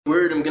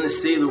Word, I'm gonna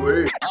say the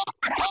word.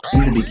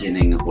 In the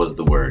beginning was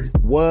the Word.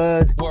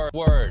 Word. Word.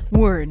 Word.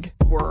 Word.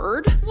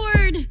 Word.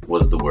 Word.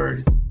 Was the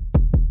Word.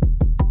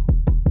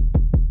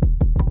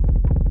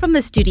 From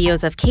the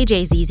studios of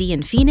KJZZ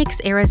in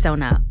Phoenix,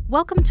 Arizona,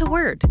 welcome to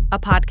Word, a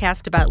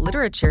podcast about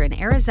literature in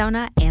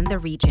Arizona and the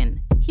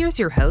region. Here's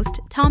your host,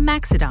 Tom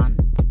Maxedon.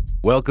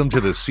 Welcome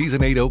to the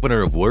Season 8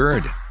 opener of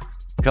Word.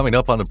 Coming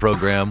up on the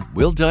program,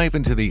 we'll dive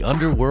into the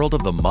underworld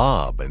of the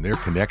mob and their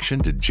connection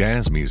to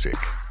jazz music.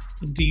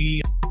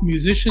 The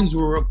musicians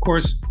were, of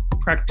course,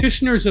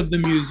 practitioners of the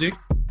music,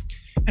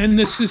 and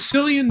the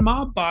Sicilian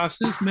mob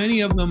bosses,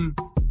 many of them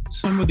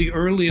some of the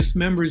earliest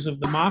members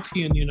of the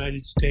mafia in the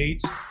United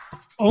States,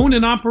 owned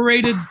and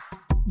operated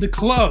the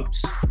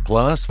clubs.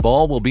 Plus,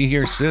 fall will be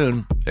here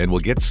soon, and we'll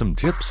get some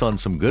tips on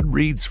some good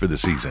reads for the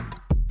season.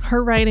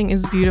 Her writing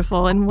is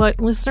beautiful, and what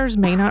listeners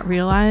may not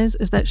realize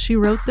is that she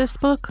wrote this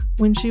book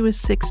when she was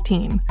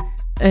 16.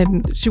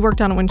 And she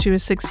worked on it when she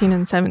was 16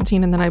 and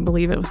 17, and then I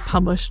believe it was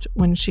published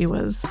when she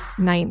was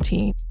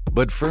 19.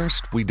 But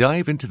first, we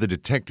dive into the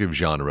detective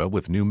genre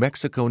with New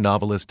Mexico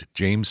novelist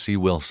James C.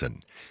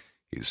 Wilson.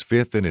 His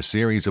fifth in a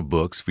series of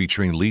books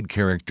featuring lead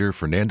character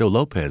Fernando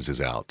Lopez is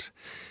out.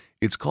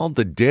 It's called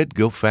The Dead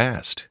Go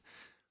Fast.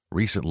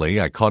 Recently,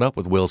 I caught up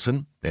with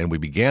Wilson, and we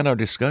began our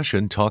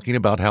discussion talking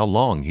about how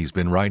long he's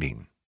been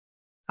writing.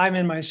 I'm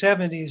in my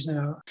 70s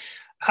now.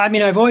 I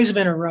mean, I've always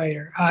been a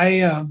writer.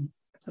 I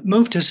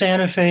moved to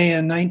Santa Fe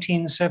in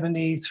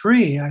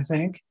 1973, I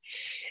think,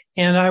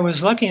 and I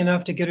was lucky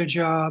enough to get a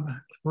job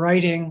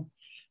writing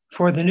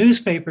for the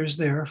newspapers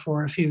there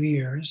for a few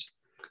years.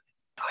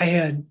 I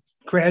had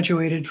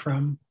graduated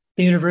from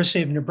the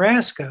University of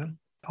Nebraska,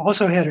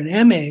 also had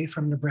an MA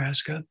from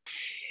Nebraska,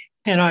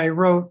 and I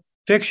wrote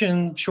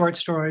fiction short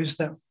stories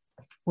that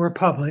were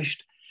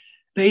published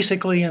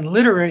basically in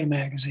literary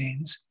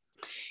magazines.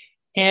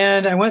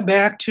 And I went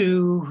back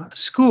to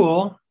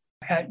school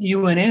at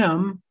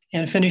UNM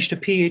and finished a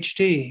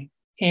PhD.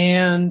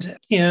 And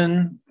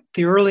in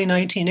the early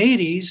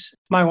 1980s,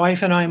 my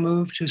wife and I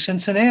moved to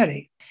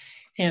Cincinnati.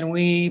 And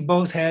we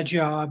both had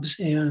jobs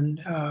in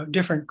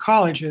different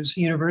colleges,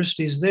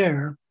 universities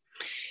there.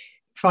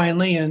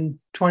 Finally, in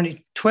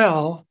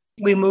 2012,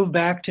 we moved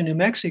back to New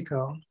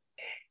Mexico.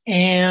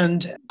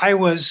 And I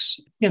was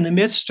in the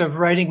midst of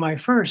writing my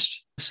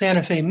first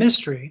Santa Fe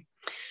mystery.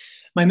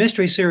 My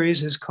mystery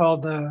series is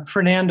called the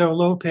Fernando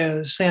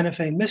Lopez Santa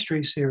Fe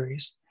Mystery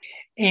Series.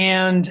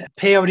 And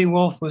Peyote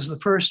Wolf was the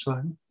first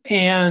one.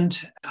 And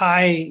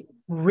I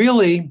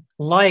really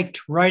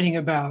liked writing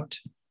about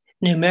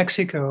New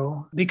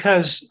Mexico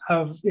because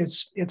of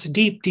its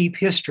deep, deep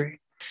history.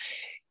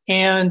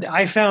 And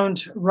I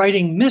found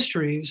writing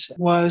mysteries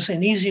was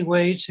an easy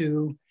way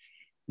to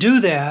do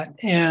that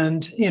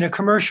and in a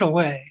commercial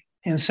way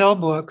and sell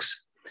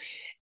books.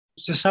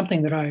 It's just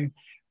something that I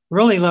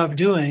really love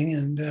doing.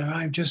 And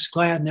I'm just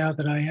glad now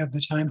that I have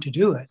the time to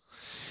do it.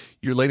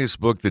 Your latest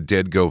book, The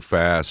Dead Go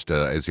Fast,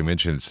 as you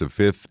mentioned, it's the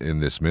fifth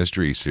in this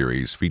mystery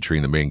series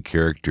featuring the main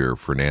character,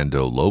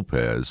 Fernando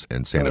Lopez,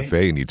 and Santa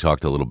Fe, and you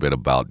talked a little bit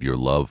about your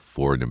love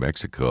for New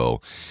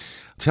Mexico.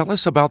 Tell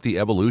us about the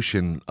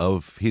evolution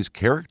of his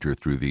character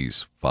through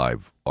these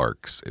 5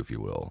 arcs, if you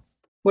will.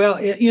 Well,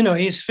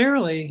 he's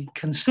fairly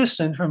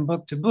consistent from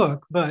book to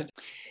book, but,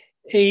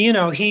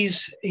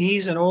 he's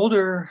an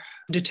older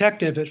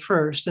detective at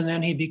first, and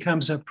then he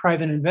becomes a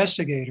private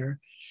investigator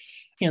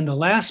in the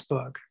last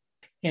book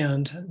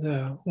and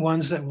the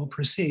ones that will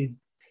precede.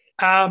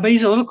 But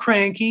he's a little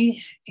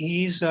cranky.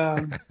 He's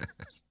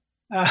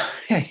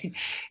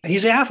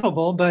he's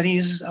affable, but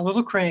he's a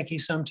little cranky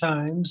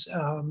sometimes,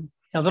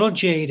 a little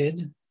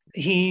jaded.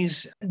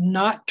 He's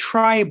not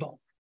tribal.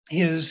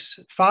 His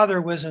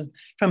father was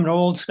from an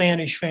old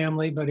Spanish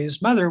family, but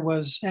his mother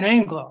was an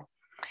Anglo.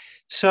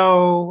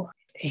 So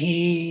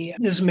he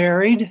is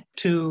married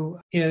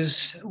to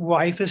his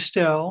wife,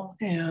 Estelle,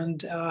 and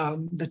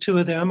the two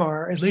of them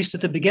are, at least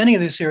at the beginning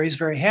of the series,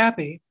 very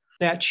happy.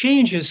 That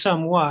changes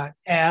somewhat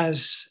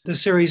as the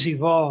series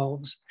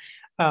evolves,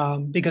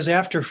 because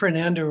after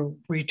Fernando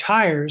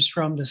retires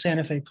from the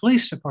Santa Fe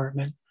Police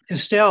Department,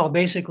 Estelle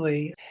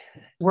basically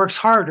works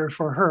harder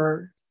for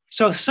her.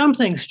 So some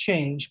things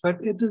change, but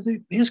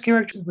his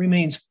character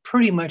remains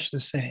pretty much the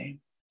same.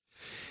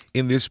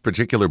 In this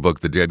particular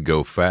book, The Dead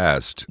Go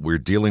Fast, we're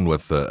dealing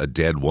with a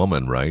dead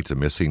woman, right? A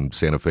missing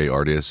Santa Fe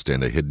artist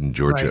and a hidden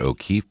Georgia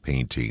O'Keeffe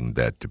painting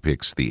that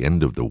depicts the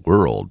end of the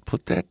world.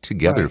 Put that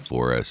together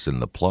for us in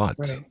the plot.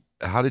 Right.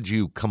 How did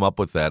you come up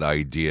with that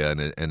idea?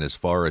 And as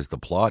far as the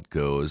plot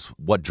goes,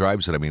 what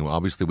drives it? I mean,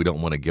 obviously, we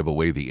don't want to give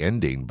away the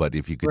ending, but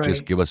if you could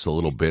just give us a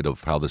little bit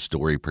of how the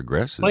story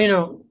progresses.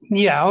 Well,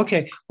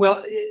 okay.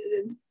 Well,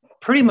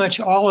 pretty much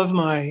all of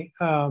my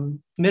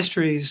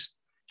mysteries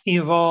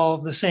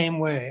evolve the same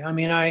way. I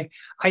mean, I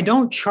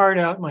don't chart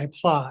out my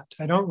plot.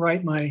 I don't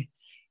write my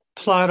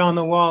plot on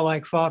the wall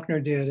like Faulkner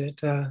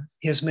did at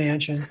his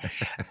mansion.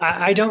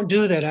 I don't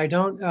do that. I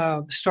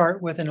don't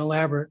start with an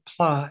elaborate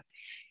plot.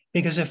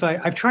 Because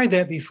I've tried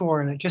that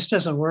before and it just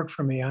doesn't work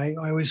for me. I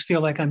always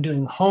feel like I'm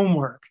doing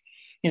homework,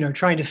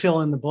 trying to fill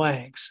in the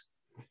blanks.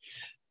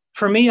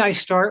 For me, I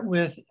start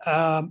with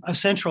a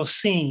central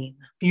scene,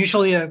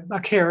 usually a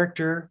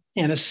character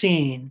and a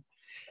scene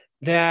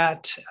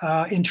that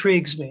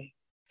intrigues me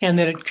and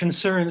that it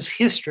concerns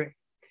history,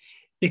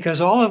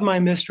 because all of my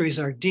mysteries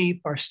are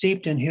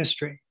steeped in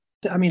history.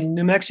 I mean,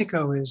 New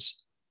Mexico is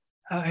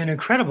an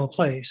incredible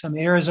place. I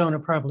mean, Arizona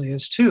probably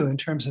is too in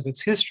terms of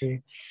its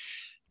history.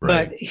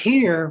 Right. But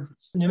here,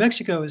 New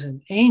Mexico is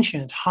an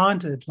ancient,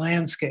 haunted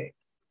landscape,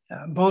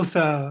 both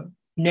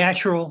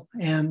natural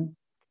and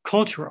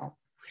cultural.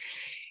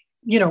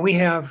 You know, we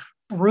have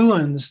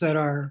ruins that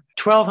are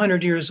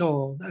 1,200 years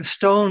old,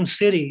 stone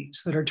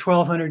cities that are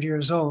 1,200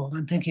 years old.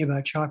 I'm thinking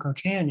about Chaco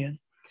Canyon.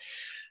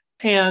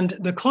 And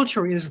the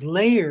culture is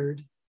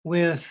layered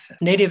with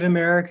Native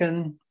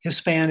American,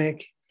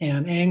 Hispanic,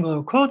 and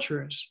Anglo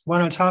cultures,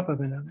 one on top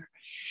of another.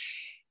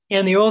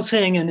 And the old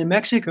saying in New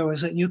Mexico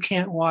is that you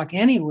can't walk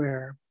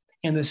anywhere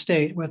in the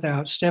state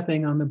without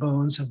stepping on the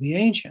bones of the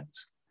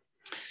ancients.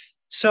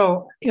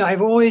 So, you know,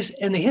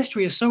 and the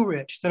history is so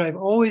rich that I've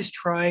always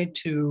tried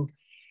to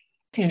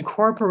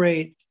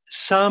incorporate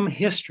some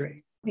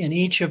history in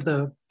each of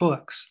the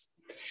books.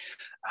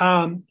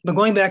 But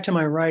going back to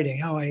my writing,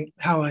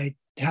 how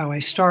I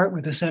start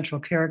with the central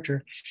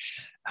character,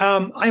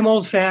 I'm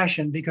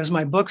old-fashioned because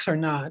my books are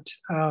not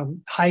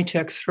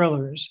high-tech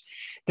thrillers.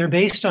 They're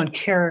based on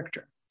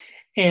character.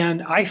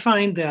 And I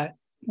find that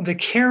the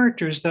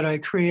characters that I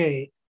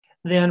create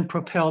then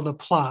propel the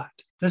plot.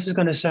 This is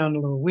going to sound a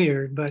little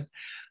weird, but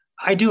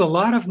I do a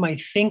lot of my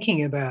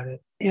thinking about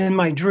it in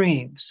my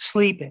dreams,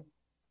 sleeping.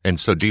 And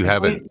so do you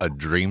have a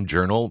dream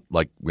journal?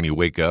 Like when you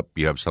wake up,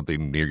 you have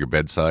something near your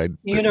bedside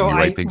You know, you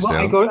write things down?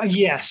 I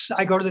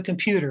go to the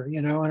computer,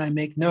 you know, and I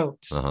make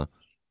notes. Uh-huh.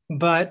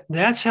 But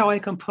that's how I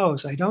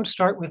compose. I don't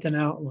start with an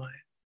outline.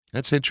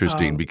 That's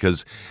interesting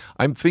because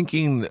I'm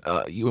thinking,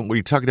 when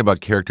you're talking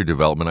about character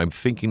development, I'm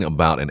thinking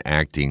about an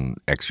acting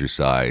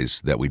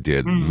exercise that we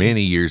did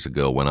many years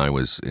ago when I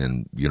was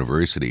in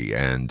university.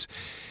 And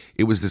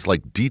it was this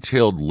like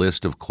detailed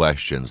list of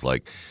questions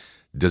like,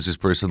 does this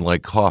person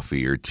like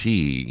coffee or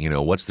tea? You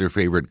know, what's their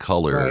favorite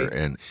color? Right.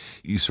 And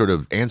you sort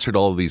of answered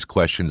all of these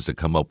questions to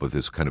come up with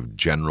this kind of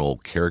general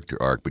character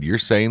arc. But you're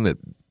saying that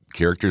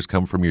characters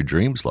come from your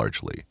dreams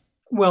largely.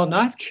 Well,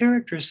 not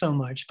characters so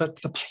much,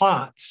 but the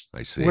plots,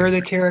 I see. where the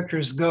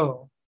characters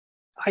go.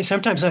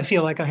 Sometimes I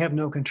feel like I have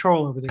no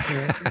control over the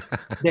characters.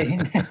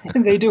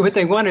 They do what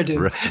they want to do.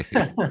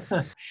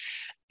 Right.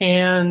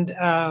 And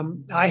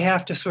I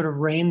have to sort of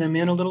rein them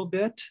in a little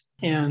bit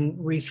and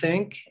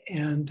rethink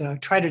and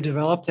try to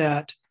develop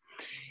that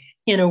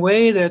in a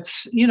way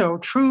that's, you know,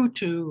 true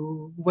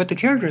to what the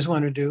characters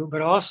want to do,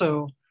 but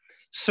also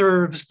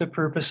serves the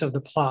purpose of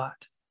the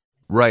plot.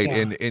 Right.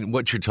 Yeah. And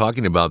what you're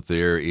talking about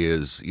there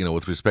is, you know,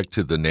 with respect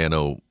to the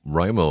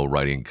NaNoWriMo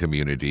writing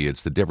community,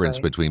 it's the difference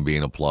Right. between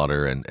being a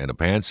plotter and a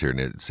pantser. And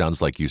it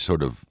sounds like you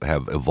sort of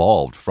have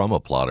evolved from a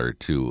plotter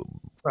to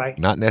Right.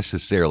 not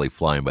necessarily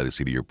flying by the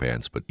seat of your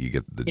pants, but you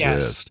get the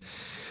Yes. gist.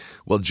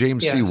 Well,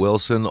 James C. Yeah.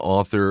 Wilson,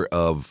 author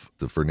of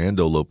the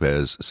Fernando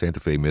Lopez Santa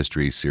Fe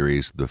Mystery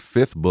Series, the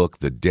fifth book,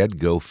 The Dead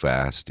Go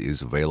Fast,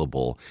 is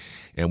available.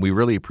 And we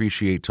really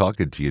appreciate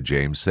talking to you,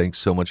 James. Thanks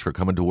so much for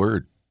coming to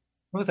Word.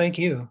 Well, thank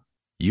you.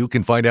 You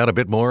can find out a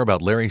bit more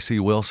about Larry C.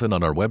 Wilson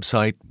on our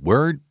website,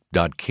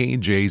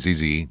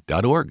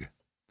 word.kjzz.org.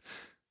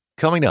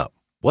 Coming up,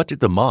 what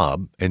did the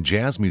mob and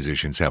jazz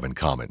musicians have in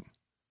common?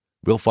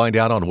 We'll find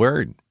out on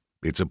Word.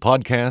 It's a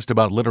podcast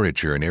about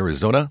literature in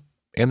Arizona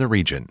and the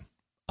region.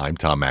 I'm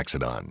Tom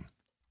Maxedon.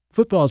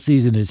 Football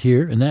season is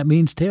here, and that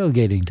means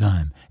tailgating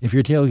time. If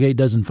your tailgate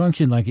doesn't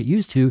function like it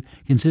used to,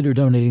 consider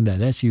donating that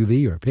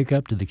SUV or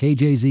pickup to the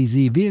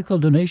KJZZ Vehicle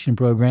Donation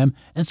Program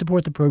and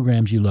support the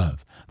programs you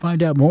love.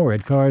 Find out more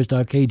at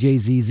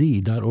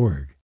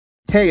cars.kjzz.org.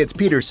 Hey, it's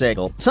Peter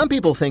Sagal. Some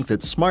people think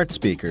that smart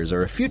speakers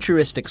are a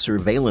futuristic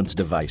surveillance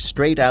device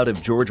straight out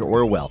of George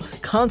Orwell,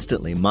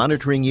 constantly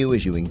monitoring you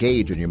as you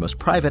engage in your most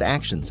private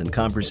actions and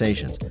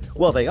conversations.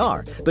 Well, they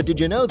are, but did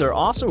you know they're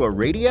also a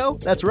radio?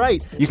 That's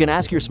right. You can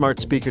ask your smart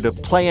speaker to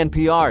play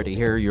NPR to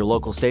hear your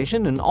local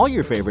station and all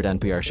your favorite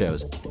NPR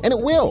shows. And it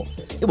will.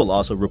 It will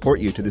also report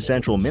you to the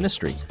Central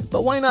Ministry.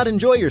 But why not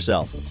enjoy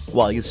yourself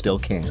while you still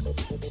can?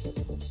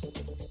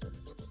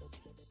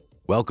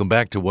 Welcome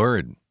back to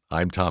Word.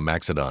 I'm Tom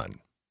Maxedon.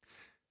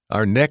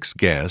 Our next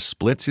guest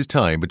splits his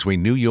time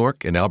between New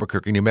York and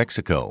Albuquerque, New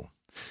Mexico.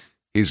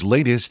 His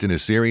latest in a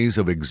series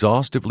of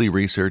exhaustively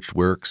researched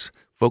works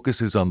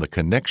focuses on the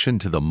connection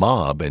to the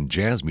mob and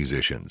jazz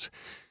musicians.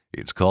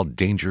 It's called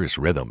Dangerous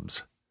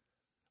Rhythms.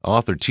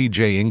 Author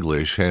T.J.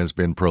 English has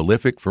been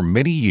prolific for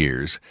many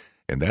years,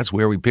 and that's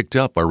where we picked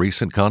up our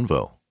recent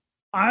convo.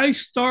 I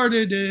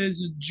started as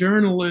a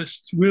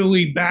journalist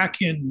really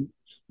back in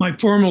my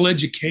formal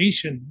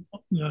education,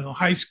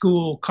 high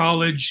school,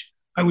 college.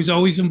 I was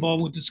always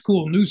involved with the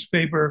school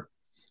newspaper,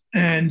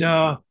 and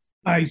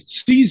I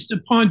seized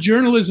upon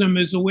journalism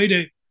as a way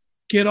to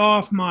get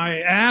off my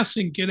ass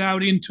and get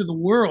out into the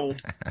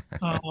world.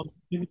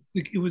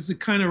 It was the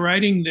kind of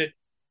writing that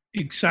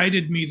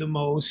excited me the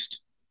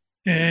most,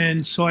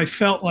 and so I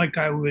felt like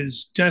I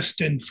was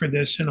destined for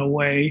this in a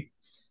way.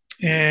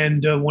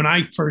 And when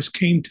I first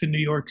came to New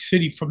York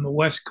City from the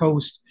West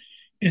Coast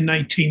in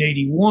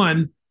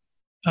 1981,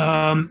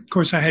 of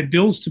course, I had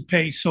bills to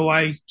pay. So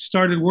I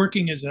started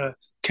working as a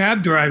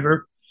cab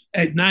driver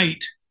at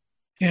night,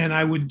 and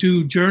I would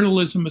do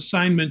journalism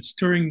assignments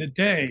during the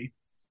day.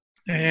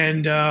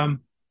 And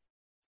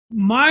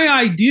my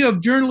idea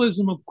of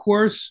journalism, of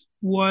course,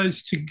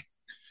 was to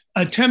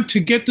attempt to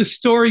get the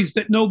stories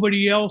that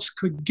nobody else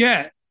could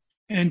get.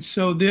 And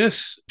so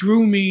this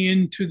drew me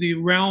into the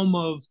realm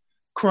of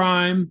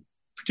crime,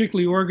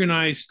 particularly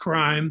organized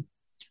crime,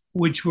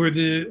 which were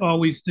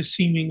always the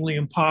seemingly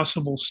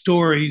impossible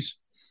stories.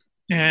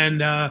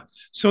 And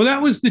so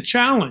that was the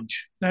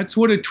challenge. That's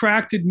what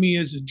attracted me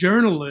as a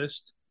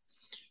journalist.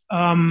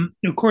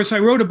 Of course, I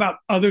wrote about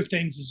other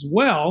things as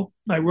well.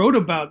 I wrote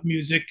about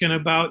music and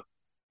about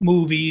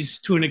movies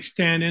to an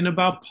extent, and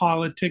about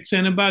politics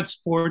and about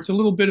sports, a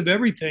little bit of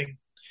everything.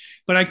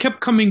 But I kept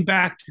coming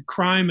back to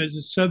crime as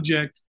a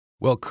subject.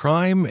 Well,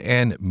 crime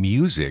and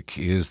music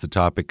is the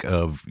topic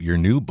of your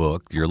new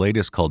book, your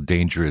latest, called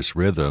Dangerous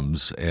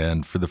Rhythms.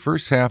 And for the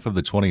first half of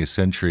the 20th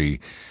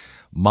century,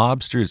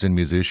 mobsters and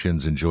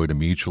musicians enjoyed a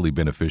mutually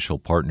beneficial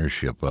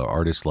partnership.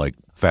 Artists like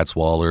Fats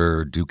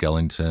Waller, Duke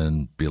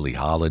Ellington, Billie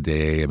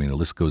Holiday, I mean, the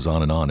list goes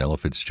on and on, Ella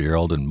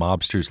Fitzgerald, and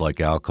mobsters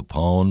like Al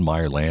Capone,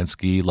 Meyer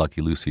Lansky,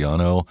 Lucky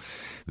Luciano,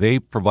 they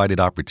provided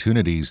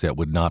opportunities that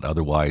would not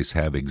otherwise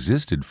have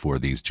existed for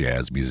these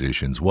jazz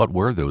musicians. What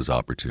were those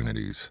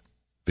opportunities?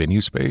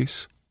 Venue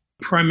space?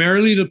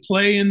 Primarily to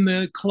play in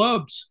the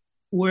clubs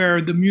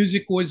where the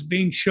music was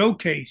being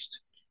showcased.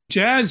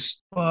 Jazz,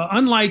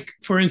 unlike,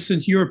 for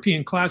instance,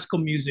 European classical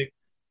music,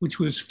 which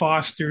was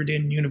fostered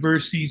in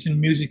universities and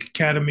music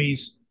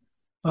academies,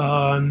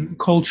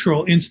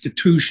 cultural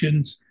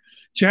institutions,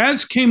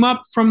 jazz came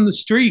up from the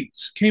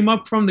streets, came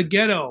up from the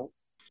ghetto.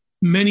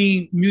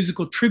 Many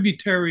musical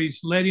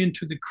tributaries led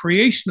into the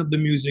creation of the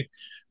music.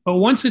 But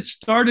once it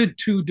started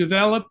to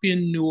develop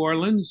in New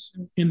Orleans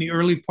in the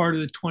early part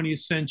of the 20th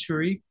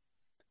century,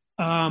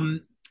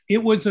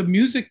 it was a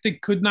music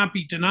that could not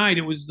be denied.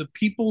 It was the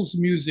people's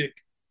music.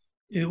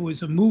 It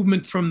was a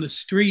movement from the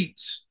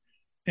streets.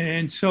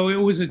 And so it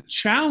was a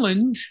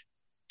challenge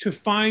to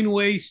find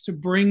ways to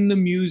bring the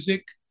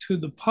music to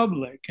the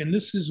public. And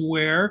this is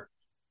where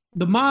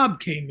the mob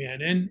came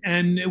in.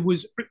 And it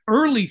was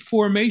early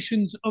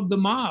formations of the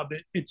mob.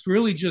 It's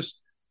really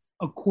just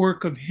a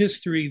quirk of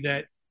history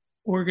that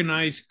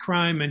organized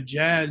crime and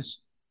jazz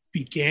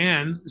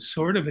began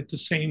sort of at the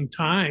same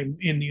time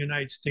in the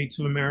United States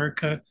of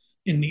America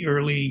in the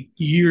early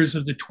years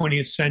of the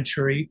 20th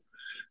century.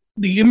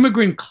 The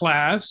immigrant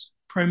class,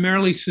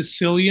 primarily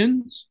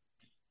Sicilians,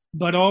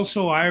 but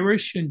also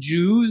Irish and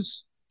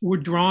Jews, were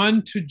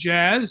drawn to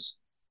jazz.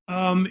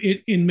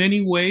 It, in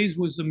many ways,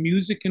 was the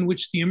music in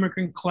which the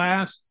immigrant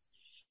class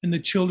and the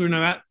children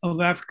of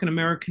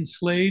African-American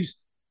slaves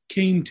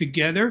came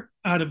together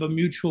out of a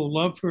mutual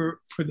love for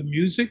the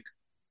music.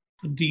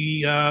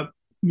 The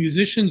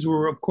musicians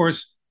were, of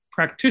course,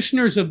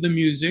 practitioners of the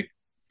music.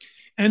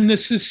 And the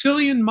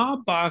Sicilian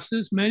mob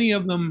bosses, many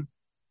of them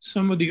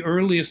some of the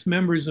earliest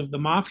members of the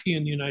mafia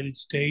in the United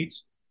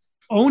States,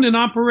 owned and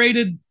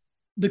operated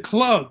the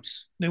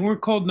clubs. They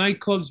weren't called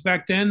nightclubs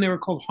back then. They were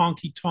called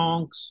honky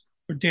tonks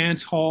or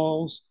dance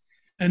halls.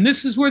 And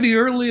this is where the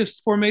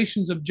earliest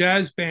formations of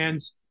jazz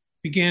bands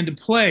began to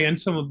play. And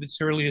some of its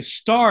earliest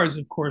stars,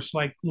 of course,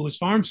 like Louis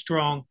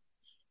Armstrong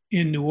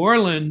in New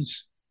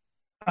Orleans,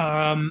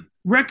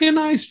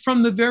 recognized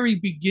from the very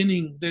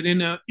beginning that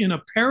in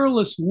a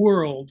perilous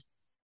world,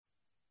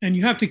 and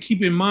you have to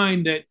keep in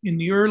mind that in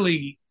the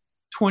early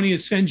 20th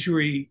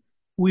century,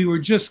 we were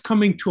just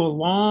coming to a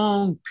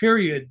long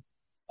period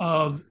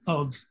of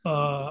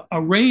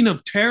a reign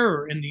of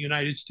terror in the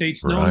United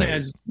States known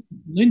as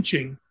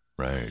lynching.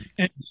 Right.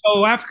 And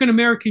so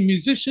African-American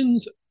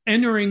musicians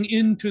entering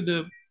into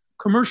the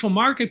commercial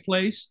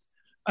marketplace,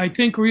 I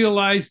think,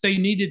 realized they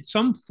needed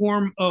some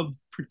form of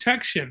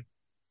protection.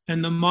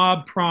 And the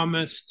mob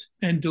promised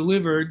and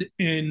delivered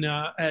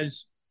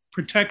as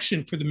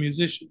protection for the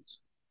musicians.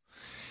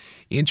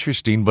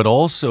 Interesting, but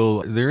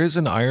also there is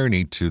an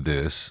irony to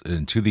this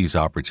and to these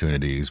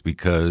opportunities,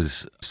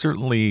 because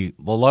certainly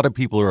a lot of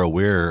people are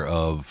aware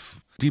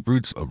of deep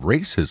roots of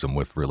racism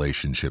with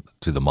relationship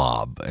to the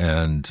mob.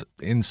 And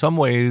in some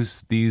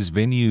ways, these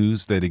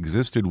venues that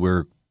existed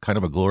were kind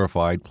of a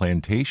glorified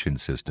plantation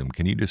system.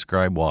 Can you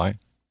describe why?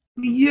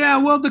 Yeah,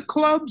 well, the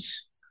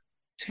clubs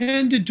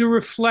tended to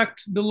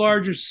reflect the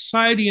larger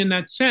society in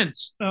that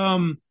sense.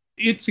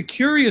 It's a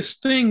curious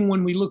thing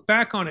when we look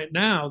back on it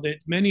now that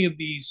many of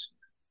these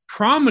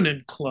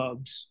prominent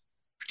clubs,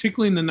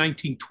 particularly in the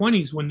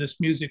 1920s when this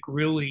music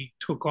really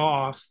took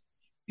off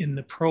in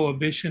the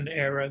Prohibition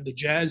era, the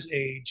Jazz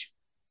Age,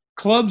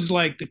 clubs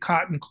like the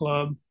Cotton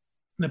Club,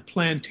 the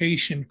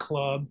Plantation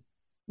Club,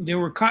 there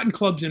were cotton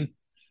clubs and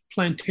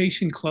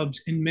plantation clubs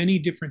in many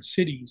different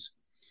cities.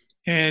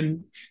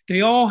 And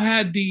they all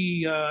had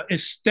the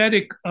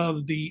aesthetic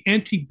of the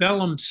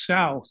antebellum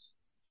South,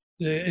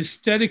 the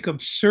aesthetic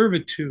of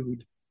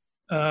servitude.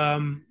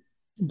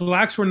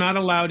 Blacks were not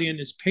allowed in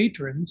as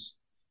patrons.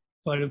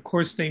 But of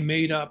course, they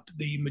made up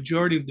the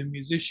majority of the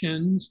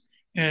musicians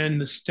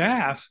and the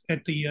staff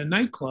at the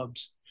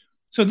nightclubs.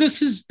 So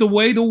this is the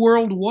way the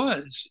world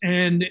was.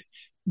 And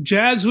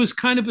jazz was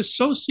kind of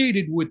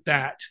associated with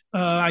that,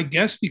 I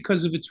guess,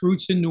 because of its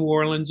roots in New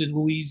Orleans and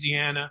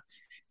Louisiana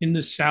in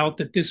the South,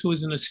 that this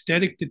was an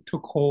aesthetic that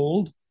took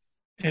hold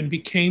and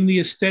became the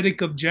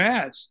aesthetic of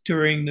jazz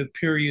during the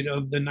period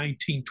of the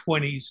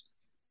 1920s.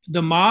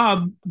 The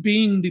mob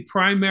being the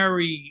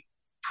primary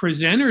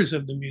presenters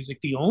of the music,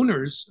 the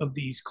owners of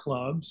these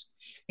clubs,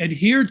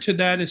 adhered to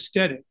that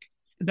aesthetic.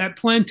 That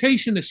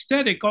plantation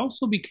aesthetic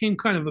also became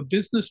kind of a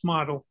business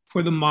model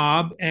for the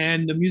mob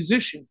and the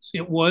musicians.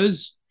 It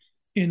was,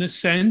 in a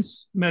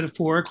sense,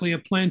 metaphorically, a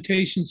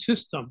plantation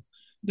system.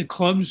 The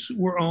clubs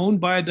were owned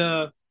by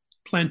the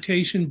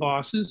plantation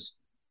bosses,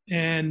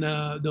 and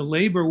the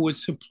labor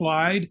was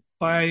supplied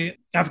by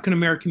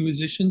African-American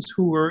musicians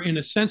who were, in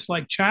a sense,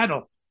 like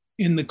chattel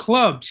in the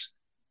clubs.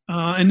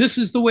 And this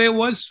is the way it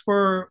was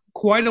for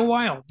quite a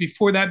while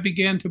before that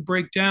began to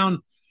break down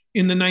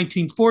in the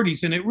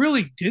 1940s. And it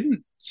really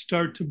didn't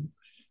start to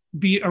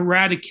be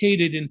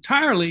eradicated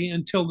entirely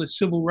until the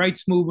civil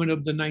rights movement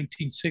of the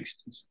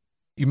 1960s.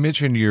 You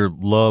mentioned your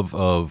love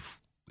of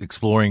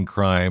exploring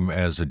crime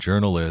as a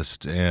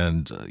journalist,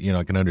 and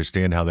I can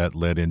understand how that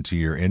led into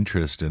your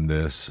interest in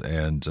this.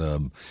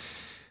 And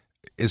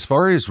as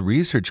far as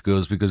research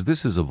goes, because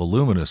this is a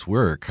voluminous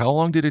work, how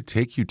long did it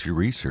take you to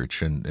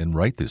research and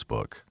write this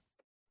book?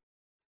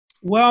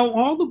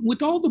 Well,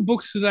 with all the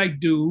books that I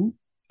do,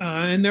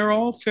 and they're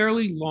all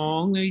fairly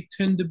long, they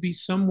tend to be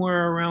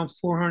somewhere around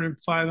 400,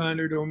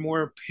 500 or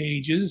more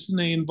pages, and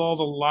they involve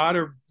a lot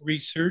of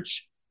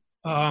research.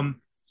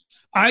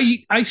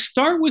 I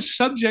start with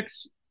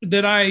subjects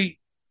that I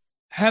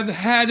have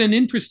had an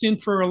interest in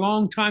for a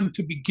long time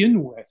to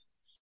begin with.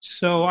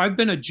 So I've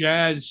been a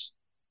jazz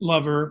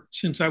lover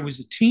since I was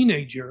a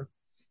teenager.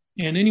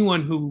 And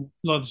anyone who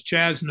loves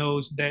jazz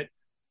knows that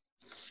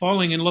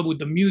falling in love with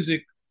the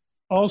music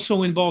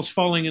also involves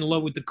falling in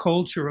love with the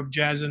culture of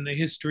jazz and the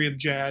history of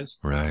jazz.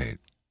 Right.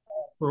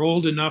 We're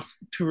old enough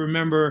to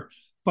remember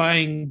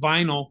buying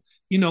vinyl.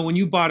 When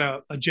you bought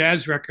a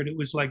jazz record, it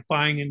was like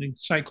buying an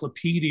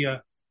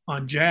encyclopedia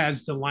on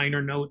jazz. The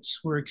liner notes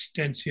were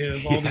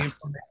extensive.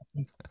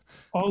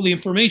 All the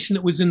information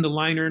that was in the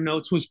liner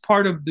notes was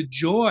part of the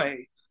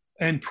joy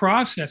and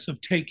process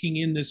of taking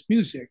in this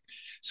music.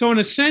 So in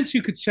a sense,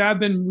 you could say I've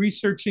been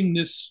researching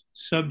this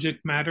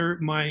subject matter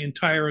my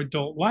entire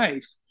adult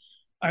life.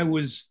 I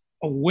was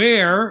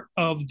aware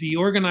of the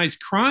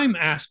organized crime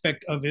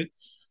aspect of it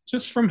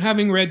just from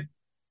having read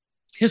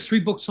history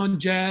books on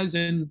jazz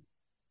and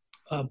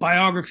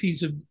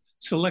biographies of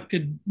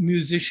selected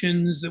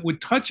musicians that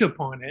would touch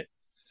upon it.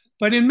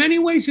 But in many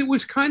ways, it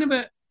was kind of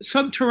a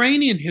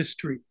subterranean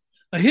history,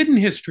 a hidden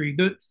history.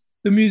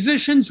 The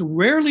musicians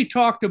rarely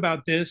talked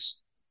about this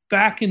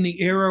back in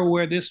the era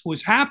where this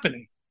was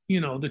happening, the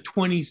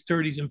 20s,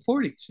 30s, and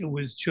 40s. It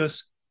was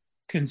just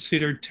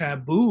considered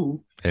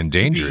taboo. And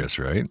dangerous,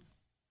 right?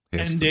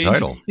 It's the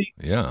title.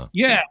 Yeah.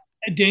 Yeah.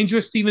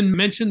 Dangerous to even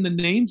mention the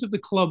names of the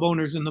club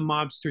owners and the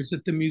mobsters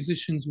that the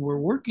musicians were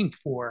working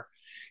for.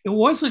 It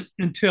wasn't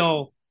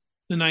until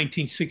the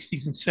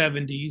 1960s and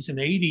 70s and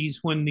 80s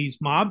when these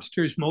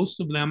mobsters,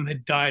 most of them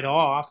had died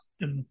off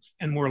and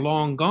were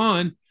long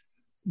gone,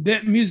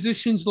 that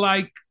musicians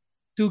like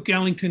Duke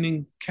Ellington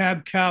and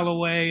Cab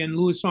Calloway and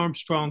Louis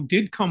Armstrong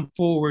did come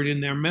forward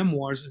in their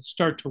memoirs and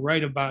start to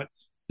write about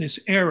this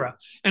era.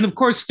 And of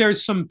course,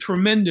 there's some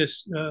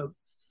tremendous, the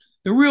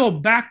real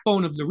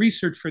backbone of the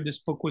research for this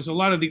book was a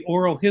lot of the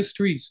oral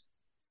histories,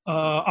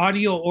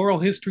 audio oral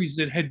histories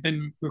that had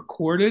been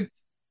recorded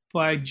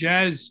by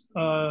jazz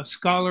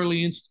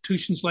scholarly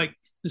institutions like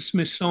the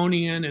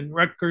Smithsonian and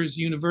Rutgers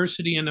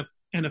University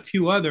and a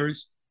few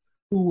others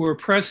who were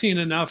prescient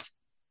enough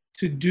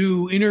to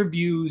do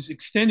interviews,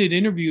 extended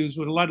interviews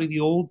with a lot of the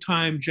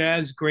old-time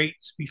jazz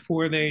greats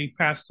before they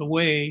passed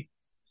away.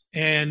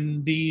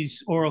 And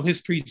these oral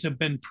histories have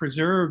been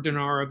preserved and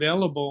are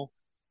available.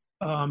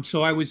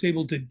 So I was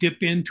able to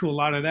dip into a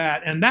lot of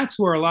that. And that's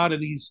where a lot of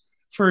these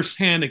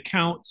firsthand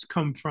accounts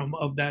come from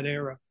of that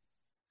era,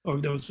 or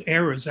those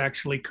eras,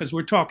 actually, because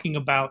we're talking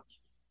about,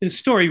 this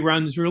story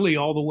runs really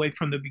all the way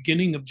from the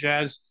beginning of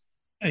jazz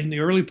in the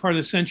early part of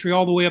the century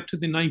all the way up to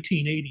the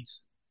 1980s.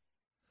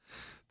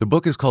 The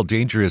book is called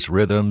Dangerous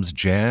Rhythms,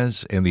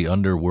 Jazz and the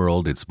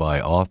Underworld. It's by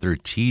author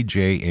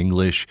T.J.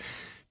 English.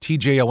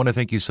 TJ, I want to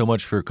thank you so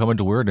much for coming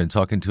to Word and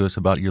talking to us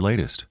about your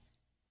latest.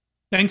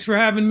 Thanks for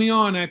having me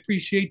on. I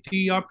appreciate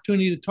the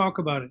opportunity to talk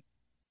about it.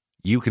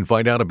 You can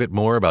find out a bit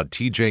more about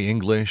TJ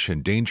English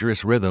and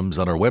Dangerous Rhythms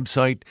on our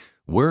website,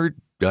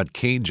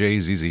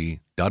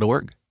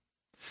 word.kjzz.org.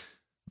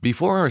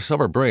 Before our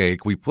summer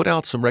break, we put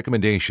out some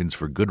recommendations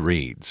for good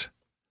reads.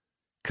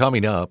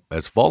 Coming up,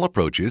 as fall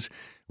approaches,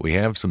 we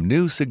have some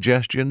new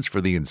suggestions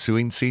for the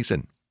ensuing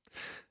season.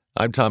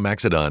 I'm Tom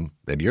Maxedon,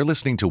 and you're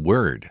listening to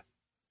Word.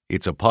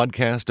 It's a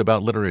podcast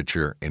about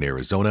literature in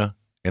Arizona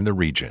and the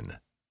region.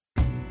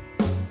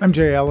 I'm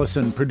Jay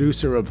Ellison,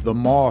 producer of The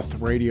Moth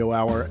Radio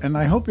Hour, and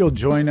I hope you'll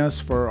join us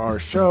for our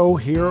show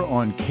here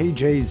on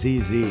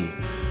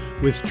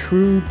KJZZ. With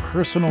true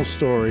personal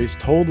stories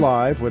told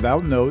live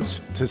without notes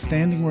to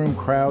standing room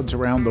crowds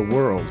around the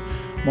world,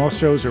 Moth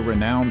shows are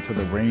renowned for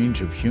the range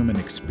of human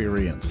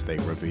experience they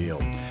reveal.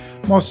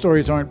 Moth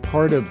stories aren't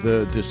part of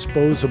the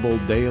disposable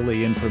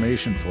daily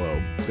information flow.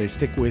 They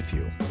stick with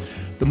you.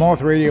 The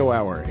Moth Radio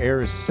Hour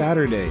airs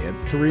Saturday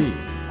at 3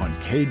 on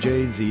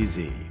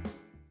KJZZ.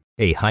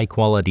 A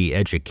high-quality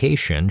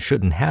education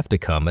shouldn't have to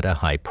come at a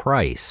high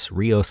price.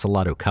 Rio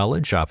Salado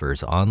College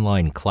offers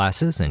online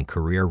classes and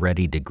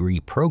career-ready degree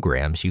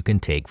programs you can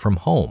take from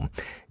home.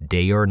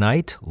 Day or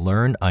night,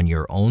 learn on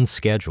your own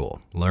schedule.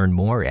 Learn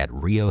more at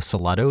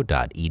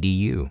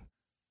riosalado.edu.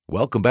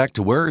 Welcome back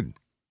to Word.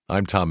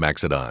 I'm Tom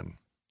Maxedon.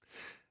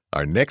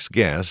 Our next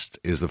guest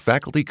is the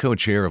faculty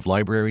co-chair of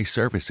library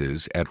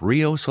services at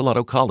Rio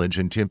Salado College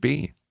in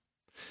Tempe.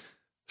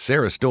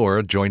 Sarah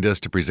Storr joined us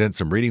to present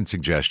some reading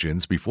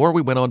suggestions before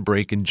we went on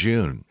break in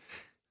June.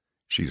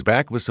 She's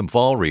back with some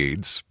fall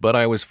reads, but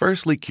I was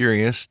firstly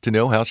curious to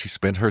know how she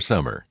spent her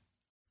summer.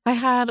 I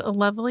had a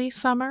lovely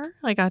summer.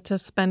 I got to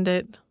spend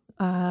it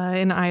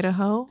in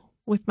Idaho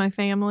with my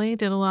family,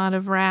 did a lot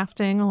of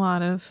rafting, a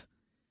lot of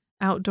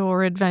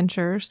outdoor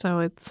adventure. So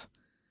it's,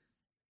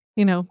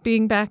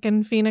 being back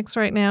in Phoenix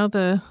right now,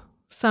 the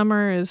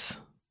summer is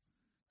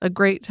a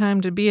great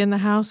time to be in the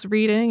house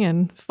reading,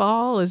 and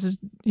fall is,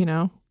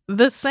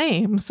 the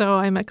same. So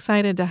I'm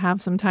excited to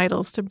have some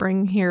titles to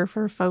bring here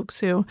for folks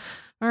who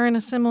are in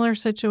a similar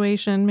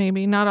situation.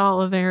 Maybe not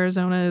all of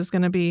Arizona is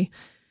going to be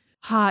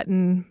hot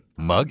and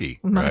muggy.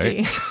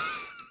 Right?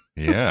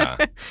 Yeah.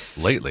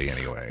 Lately,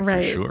 anyway,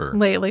 right. For sure.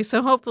 Lately.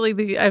 So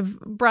hopefully I've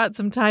brought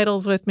some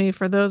titles with me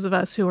for those of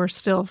us who are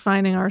still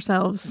finding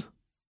ourselves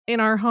in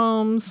our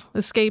homes,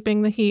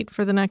 escaping the heat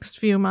for the next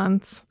few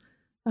months,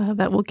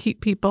 that will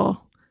keep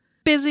people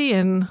busy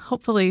and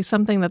hopefully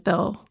something that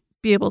they'll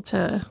be able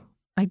to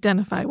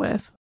identify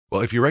with.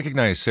 Well, if you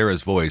recognize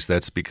Sarah's voice,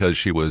 that's because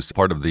she was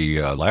part of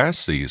the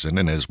last season.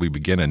 And as we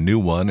begin a new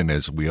one, and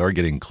as we are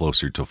getting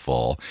closer to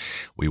fall,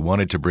 we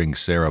wanted to bring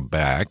Sarah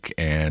back.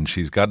 And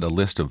she's got a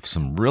list of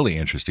some really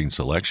interesting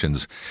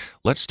selections.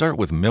 Let's start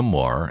with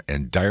Memoir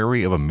and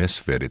Diary of a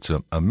Misfit. It's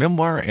a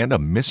memoir and a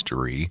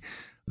mystery,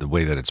 the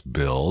way that it's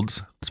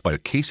billed. It's by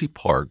Casey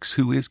Parks.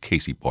 Who is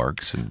Casey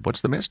Parks, and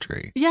what's the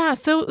mystery? Yeah,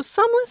 so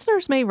some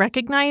listeners may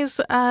recognize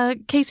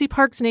Casey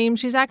Parks' name.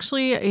 She's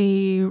actually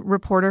a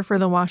reporter for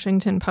the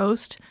Washington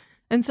Post.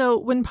 And so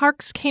when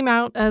Parks came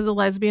out as a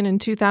lesbian in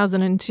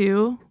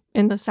 2002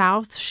 in the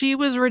South, she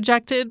was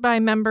rejected by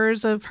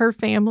members of her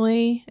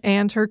family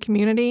and her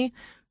community.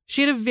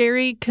 She had a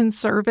very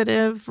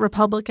conservative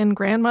Republican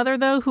grandmother,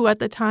 though, who at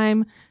the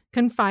time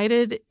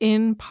confided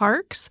in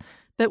Parks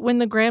that when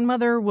the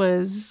grandmother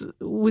was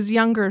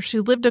younger, she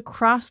lived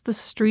across the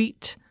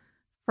street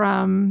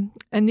from,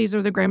 and these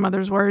are the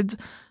grandmother's words,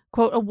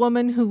 quote, a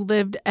woman who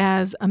lived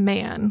as a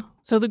man.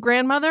 So the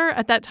grandmother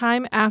at that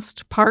time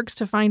asked Parks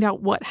to find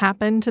out what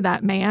happened to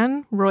that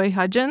man, Roy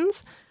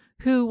Hudgens,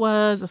 who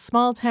was a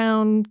small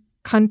town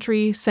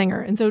country singer.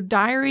 And so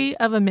Diary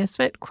of a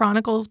Misfit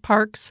chronicles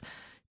Parks'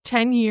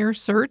 10-year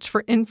search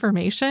for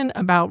information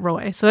about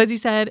Roy. So as you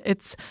said,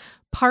 it's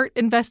part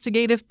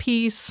investigative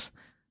piece,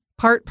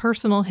 part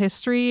personal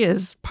history,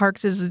 as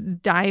Parks is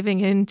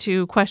diving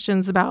into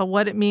questions about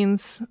what it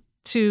means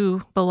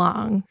to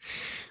belong.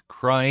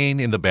 Crying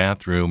in the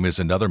Bathroom is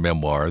another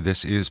memoir.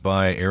 This is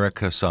by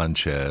Erica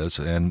Sanchez,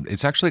 and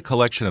it's actually a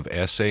collection of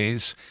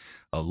essays,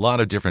 a lot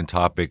of different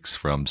topics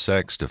from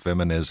sex to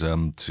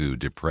feminism to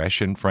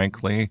depression,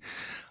 frankly.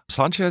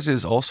 Sanchez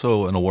is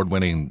also an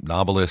award-winning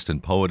novelist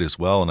and poet as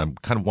well, and I'm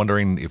kind of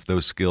wondering if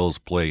those skills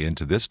play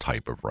into this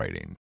type of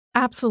writing.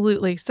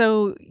 Absolutely.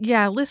 So,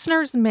 yeah,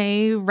 listeners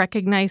may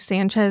recognize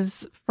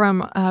Sanchez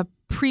from a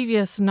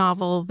previous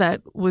novel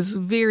that was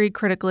very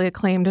critically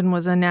acclaimed and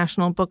was a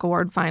National Book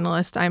Award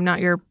finalist, I'm Not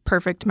Your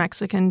Perfect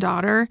Mexican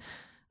Daughter.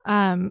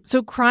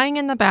 So Crying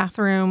in the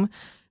Bathroom,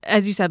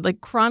 as you said,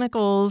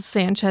 chronicles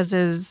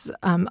Sanchez's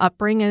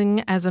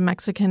upbringing as a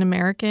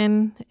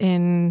Mexican-American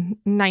in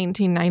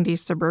 1990s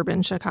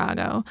suburban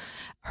Chicago.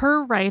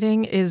 Her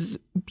writing is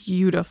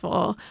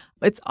beautiful.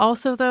 It's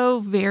also, though,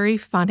 very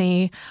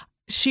funny.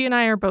 She and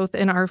I are both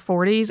in our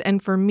 40s,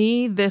 and for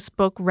me, this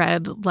book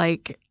read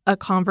like a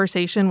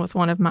conversation with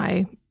one of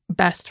my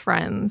best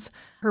friends.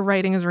 Her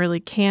writing is really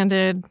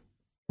candid,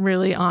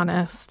 really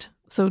honest,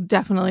 so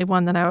definitely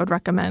one that I would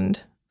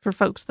recommend for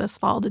folks this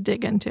fall to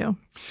dig into.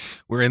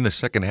 We're in the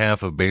second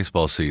half of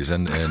baseball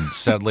season, and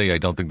sadly, I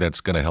don't think that's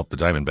going to help the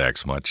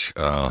Diamondbacks much.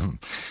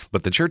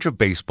 But The Church of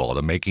Baseball,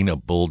 The Making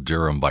of Bull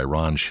Durham by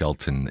Ron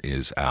Shelton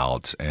is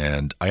out,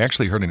 and I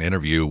actually heard an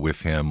interview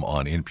with him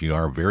on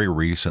NPR very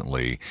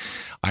recently.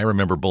 I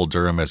remember Bull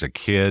Durham as a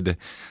kid.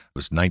 It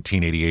was a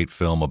 1988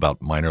 film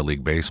about minor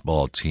league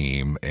baseball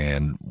team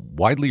and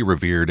widely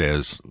revered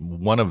as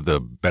one of the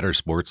better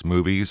sports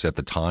movies at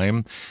the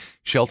time.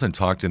 Shelton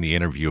talked in the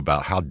interview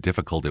about how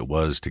difficult it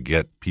was to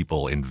get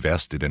people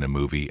invested in a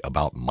movie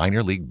about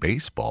minor league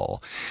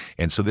baseball.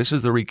 And so this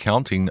is the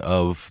recounting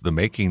of the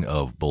making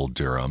of Bull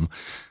Durham.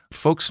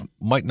 Folks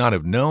might not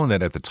have known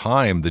that at the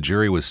time the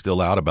jury was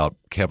still out about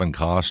Kevin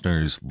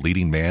Costner's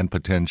leading man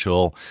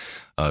potential.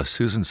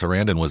 Susan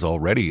Sarandon was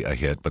already a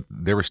hit, but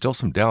there were still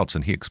some doubts,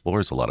 and he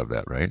explores a lot of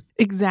that, right?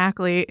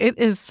 Exactly. It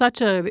is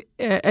such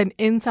an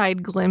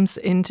inside glimpse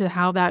into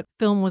how that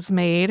film was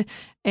made.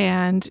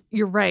 And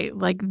you're right.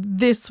 Like,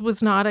 this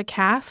was not a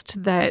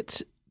cast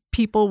that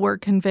people were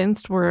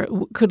convinced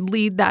could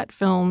lead that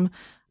film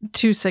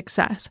to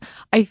success.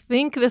 I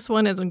think this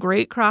one is a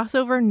great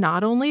crossover,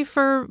 not only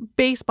for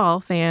baseball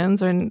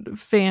fans and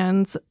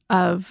fans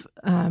of,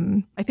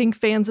 I think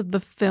fans of the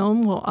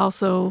film will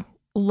also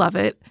love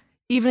it.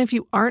 Even if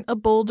you aren't a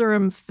Bull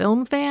Durham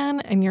film fan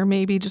and you're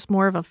maybe just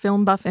more of a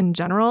film buff in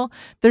general,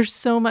 there's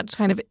so much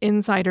kind of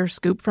insider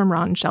scoop from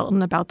Ron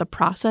Shelton about the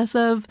process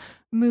of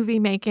movie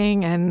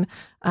making and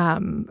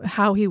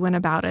how he went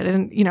about it.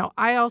 And,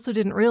 I also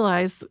didn't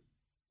realize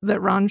that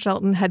Ron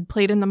Shelton had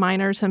played in the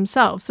minors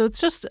himself. So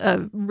it's just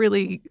a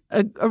really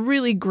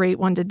great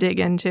one to dig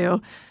into.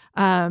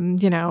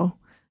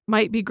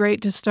 Might be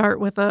great to start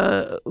with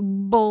a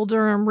Bull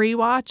Durham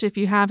rewatch if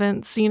you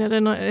haven't seen it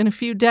in a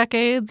few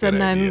decades. Good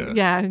and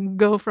then,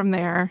 go from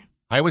there.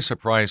 I was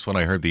surprised when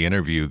I heard the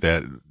interview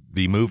that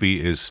the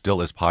movie is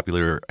still as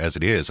popular as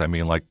it is. I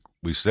mean, like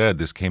we said,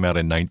 this came out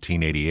in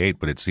 1988,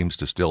 but it seems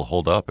to still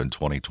hold up in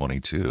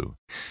 2022.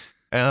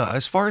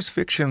 As far as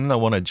fiction, I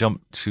want to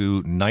jump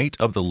to Night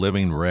of the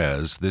Living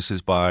Rez. This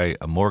is by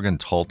Morgan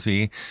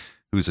Talty,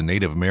 who's a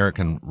Native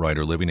American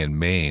writer living in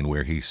Maine,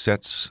 where he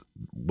sets,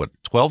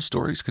 12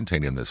 stories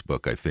contained in this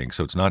book, I think.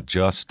 So it's not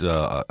just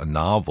a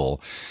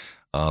novel.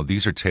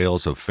 These are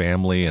tales of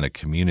family and a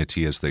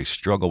community as they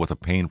struggle with a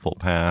painful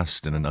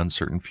past and an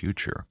uncertain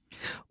future.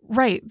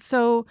 Right.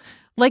 So,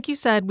 like you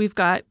said, we've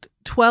got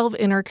 12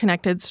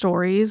 interconnected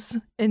stories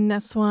in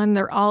this one.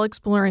 They're all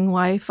exploring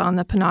life on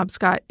the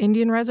Penobscot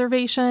Indian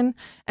Reservation,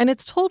 and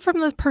it's told from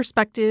the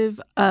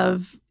perspective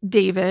of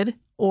David,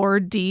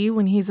 or D,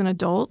 when he's an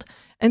adult.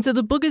 And so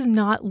the book is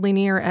not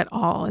linear at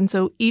all. And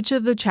so each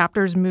of the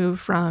chapters move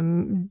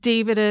from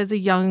David as a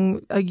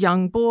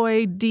young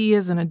boy, D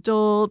as an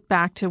adult,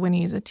 back to when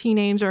he's a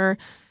teenager.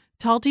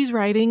 Talty's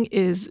writing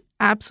is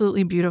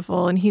absolutely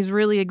beautiful, and he's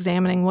really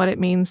examining what it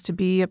means to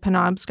be a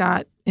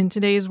Penobscot in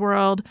today's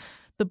world.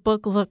 The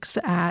book looks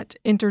at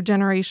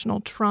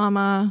intergenerational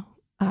trauma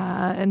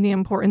and the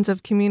importance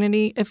of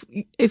community.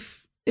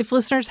 If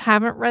listeners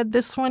haven't read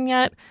this one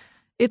yet,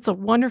 it's a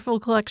wonderful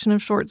collection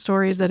of short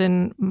stories that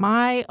in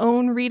my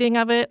own reading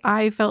of it,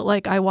 I felt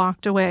like I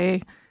walked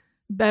away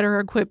better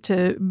equipped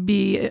to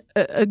be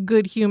a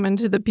good human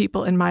to the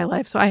people in my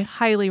life. So I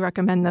highly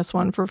recommend this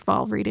one for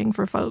fall reading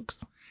for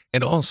folks.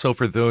 And also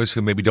for those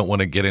who maybe don't want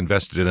to get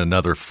invested in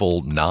another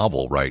full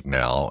novel right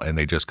now, and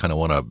they just kind of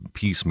want a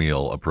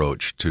piecemeal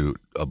approach to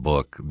a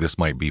book, this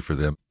might be for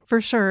them.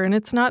 For sure. And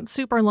it's not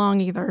super long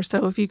either.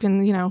 So if you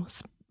can,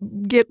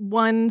 get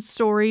one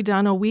story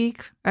done a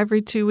week,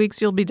 every 2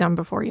 weeks, you'll be done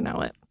before you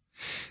know it.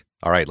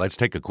 All right, let's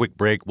take a quick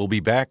break. We'll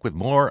be back with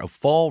more of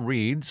Fall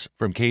Reads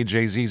from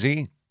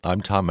KJZZ.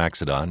 I'm Tom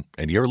Maxedon,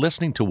 and you're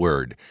listening to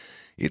Word.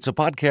 It's a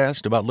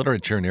podcast about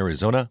literature in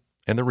Arizona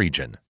and the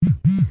region.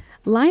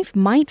 Life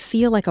might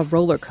feel like a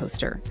roller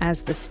coaster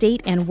as the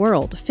state and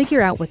world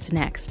figure out what's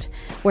next.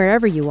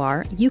 Wherever you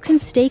are, you can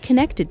stay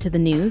connected to the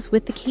news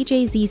with the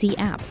KJZZ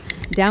app.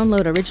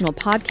 Download original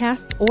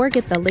podcasts or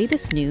get the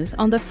latest news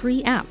on the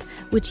free app,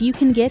 which you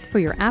can get for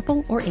your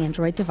Apple or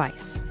Android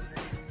device.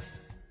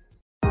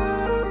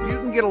 You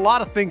can get a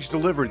lot of things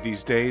delivered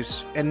these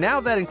days, and now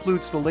that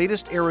includes the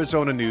latest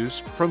Arizona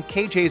news from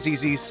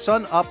KJZZ's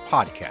Sun Up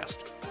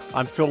podcast.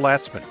 I'm Phil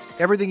Latzman.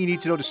 Everything you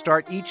need to know to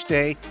start each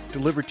day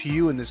delivered to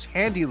you in this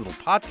handy little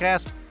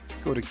podcast.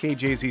 Go to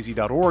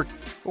kjzz.org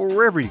or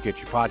wherever you get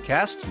your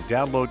podcasts and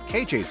download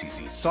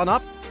KJZZ Sun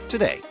Up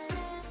today.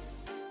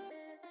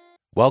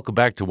 Welcome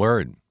back to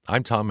Word.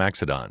 I'm Tom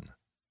Maxedon.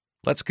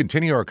 Let's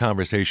continue our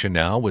conversation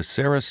now with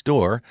Sarah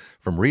Storr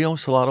from Rio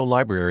Salado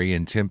Library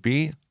in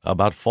Tempe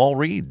about fall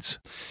reads.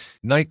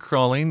 Night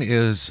Crawling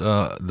is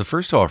the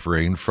first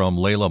offering from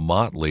Layla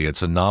Motley.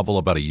 It's a novel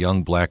about a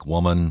young black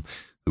woman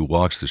who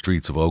walks the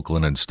streets of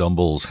Oakland and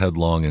stumbles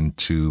headlong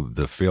into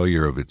the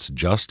failure of its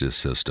justice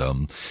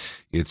system.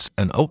 It's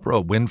an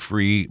Oprah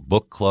Winfrey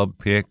book club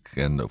pick,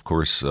 and of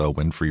course,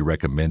 Winfrey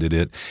recommended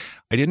it.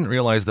 I didn't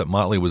realize that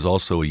Motley was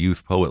also a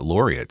youth poet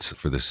laureate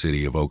for the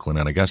city of Oakland,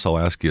 and I guess I'll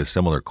ask you a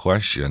similar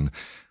question,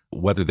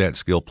 whether that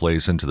skill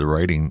plays into the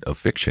writing of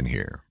fiction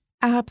here.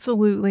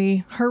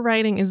 Absolutely. Her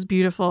writing is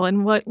beautiful,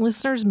 and what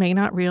listeners may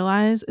not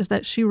realize is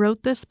that she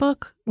wrote this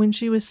book when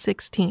she was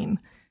 16.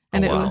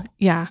 And wow.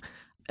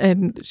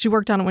 And she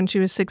worked on it when she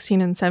was 16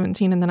 and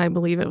 17, and then I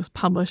believe it was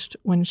published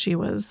when she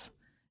was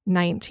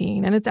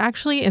 19. And it's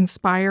actually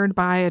inspired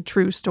by a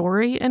true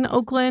story in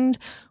Oakland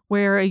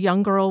where a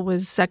young girl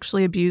was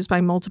sexually abused by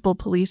multiple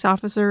police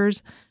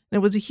officers. And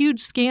it was a huge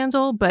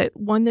scandal, but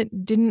one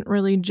that didn't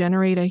really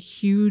generate a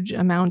huge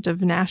amount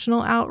of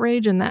national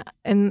outrage. And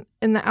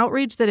the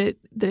outrage that it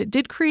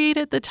did create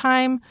at the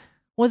time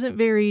wasn't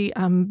very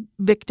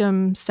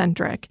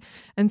victim-centric.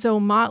 And so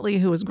Motley,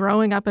 who was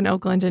growing up in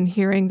Oakland and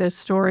hearing this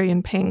story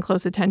and paying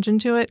close attention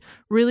to it,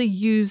 really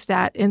used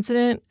that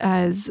incident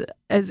as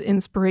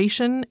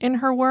inspiration in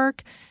her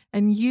work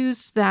and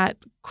used that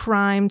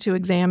crime to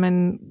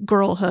examine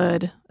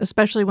girlhood,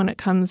 especially when it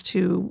comes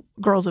to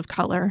girls of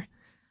color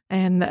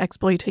and the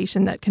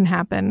exploitation that can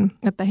happen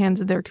at the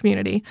hands of their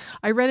community.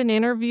 I read an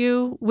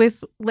interview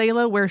with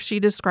Layla where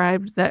she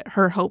described that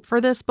her hope for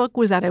this book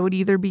was that it would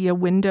either be a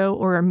window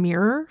or a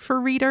mirror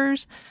for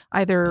readers,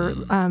 either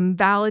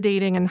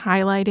validating and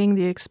highlighting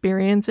the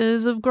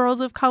experiences of girls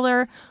of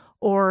color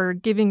or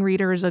giving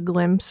readers a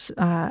glimpse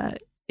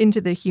into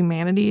the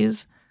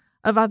humanities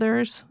of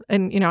others.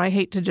 And, I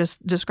hate to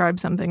just describe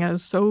something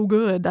as so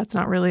good. That's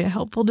not really a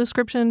helpful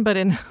description, but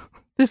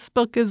this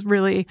book is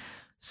really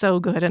so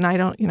good. And I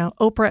don't,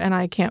 Oprah and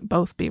I can't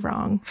both be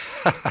wrong.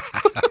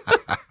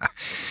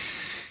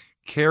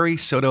 Carrie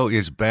Soto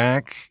is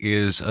Back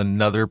is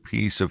another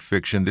piece of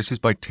fiction. This is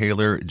by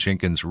Taylor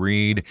Jenkins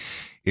Reid.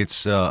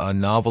 It's a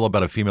novel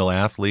about a female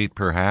athlete,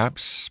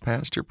 perhaps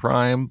past her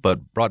prime,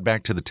 but brought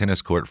back to the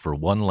tennis court for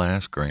one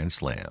last Grand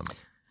Slam.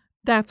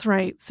 That's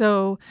right.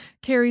 So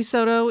Carrie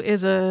Soto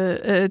is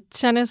a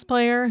tennis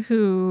player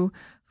who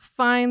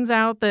finds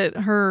out that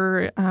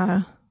her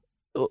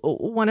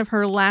one of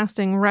her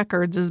lasting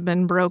records has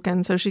been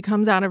broken. So she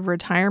comes out of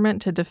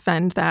retirement to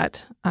defend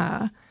that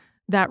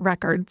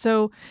record.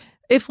 So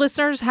if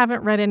listeners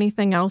haven't read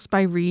anything else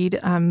by Reid,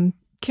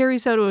 Carrie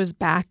Soto is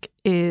Back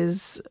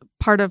is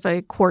part of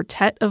a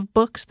quartet of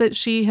books that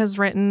she has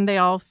written. They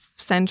all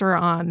center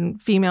on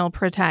female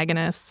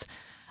protagonists.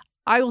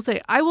 I will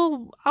say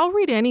I'll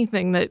read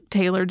anything that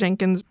Taylor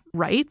Jenkins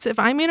writes. If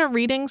I'm in a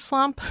reading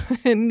slump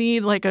and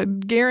need like a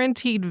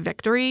guaranteed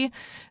victory,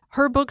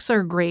 her books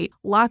are great.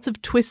 Lots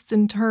of twists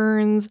and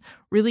turns,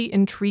 really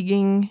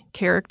intriguing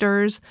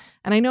characters.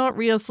 And I know at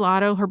Rio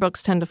Salado, her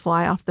books tend to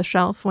fly off the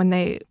shelf when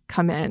they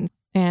come in.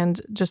 And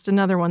just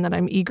another one that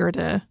I'm eager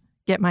to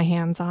get my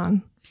hands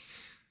on.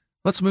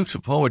 Let's move to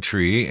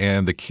poetry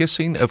and The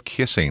Kissing of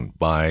Kissing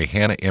by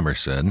Hannah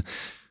Emerson,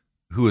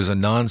 who is a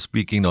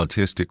non-speaking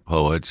autistic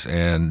poet,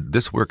 and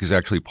this work is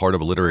actually part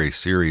of a literary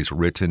series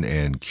written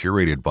and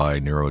curated by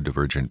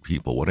neurodivergent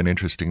people. What an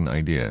interesting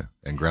idea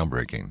and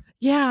groundbreaking.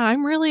 Yeah,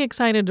 I'm really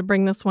excited to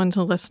bring this one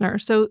to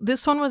listeners. So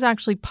this one was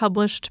actually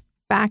published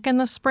back in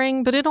the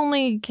spring, but it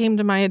only came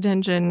to my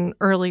attention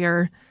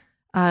earlier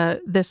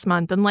this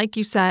month. And like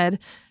you said,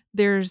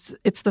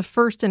 it's the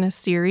first in a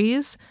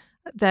series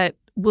that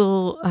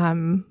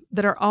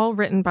that are all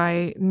written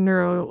by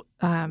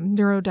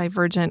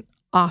neurodivergent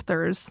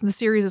authors. The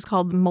series is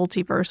called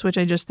Multiverse, which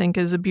I just think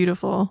is a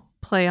beautiful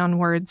play on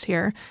words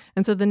here.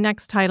 And so the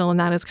next title in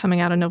that is coming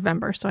out in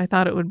November. So I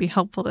thought it would be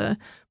helpful to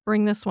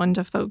bring this one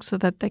to folks so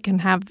that they can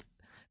have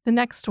the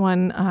next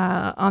one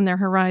on their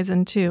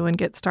horizon too and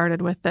get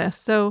started with this.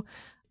 So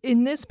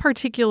in this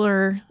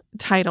particular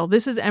title,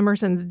 this is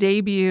Emerson's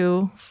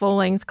debut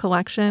full-length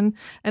collection.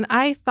 And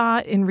I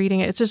thought in reading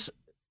it, it's just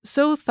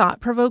so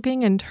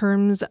thought-provoking in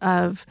terms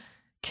of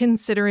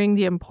considering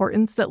the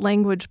importance that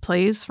language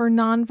plays for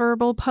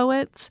nonverbal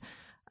poets.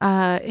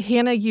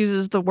 Hannah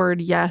uses the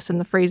word yes and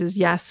the phrases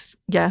yes,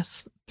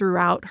 yes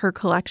throughout her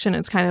collection.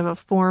 It's kind of a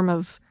form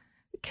of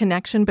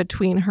connection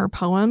between her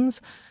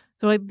poems.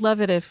 So I'd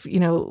love it if,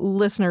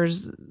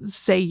 listeners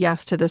say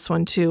yes to this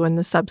one too and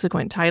the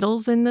subsequent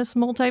titles in this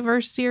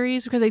Multiverse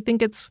series, because I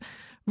think it's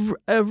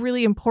a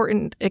really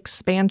important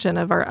expansion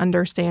of our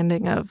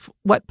understanding of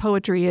what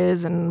poetry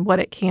is and what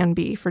it can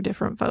be for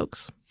different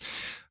folks.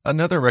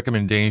 Another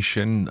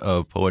recommendation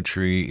of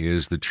poetry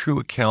is The True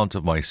Account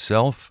of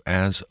Myself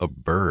as a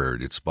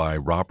Bird. It's by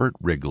Robert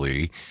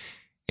Wrigley.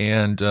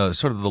 And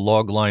sort of the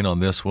log line on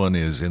this one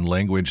is in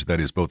language that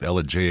is both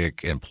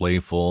elegiac and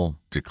playful,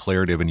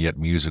 declarative and yet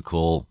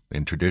musical,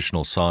 in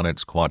traditional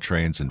sonnets,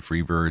 quatrains, and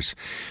free verse.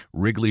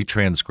 Wrigley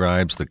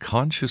transcribes the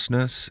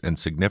consciousness and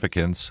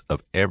significance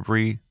of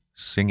every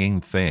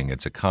singing thing.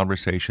 It's a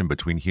conversation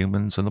between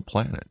humans and the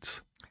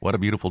planets. What a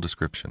beautiful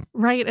description.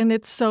 Right, and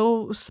it's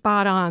so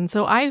spot on.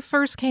 So I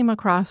first came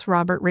across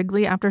Robert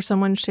Wrigley after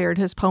someone shared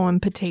his poem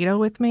Potato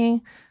with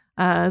me.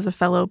 As a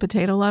fellow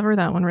potato lover,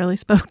 that one really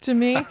spoke to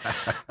me.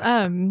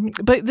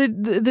 But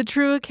the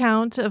true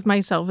account of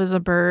myself as a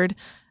bird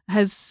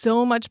has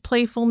so much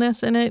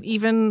playfulness in it,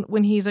 even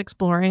when he's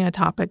exploring a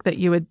topic that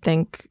you would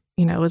think,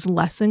 is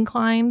less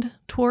inclined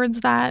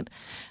towards that.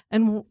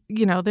 And,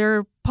 there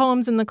are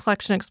poems in the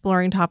collection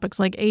exploring topics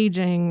like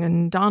aging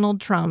and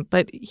Donald Trump,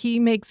 but he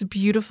makes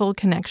beautiful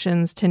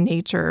connections to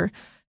nature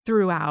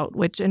throughout,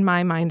 which in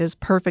my mind is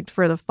perfect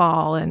for the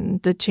fall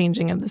and the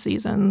changing of the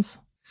seasons.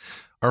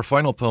 Our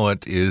final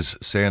poet is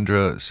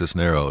Sandra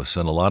Cisneros,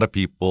 and a lot of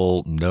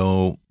people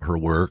know her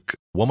work.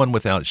 Woman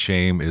Without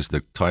Shame is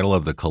the title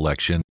of the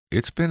collection.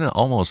 It's been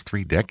almost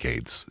 3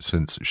 decades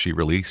since she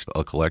released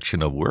a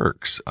collection of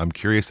works. I'm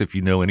curious if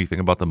you know anything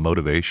about the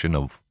motivation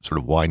of sort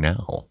of why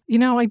now?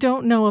 I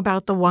don't know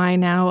about the why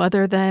now,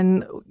 other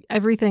than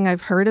everything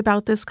I've heard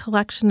about this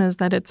collection is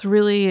that it's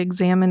really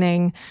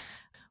examining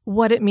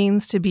what it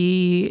means to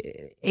be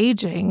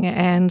aging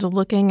and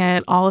looking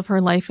at all of her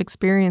life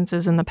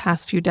experiences in the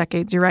past few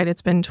decades. You're right,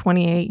 it's been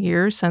 28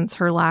 years since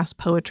her last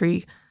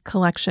poetry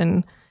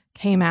collection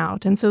came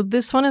out. And so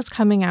this one is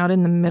coming out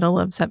in the middle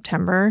of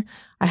September.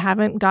 I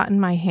haven't gotten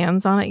my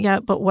hands on it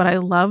yet, but what I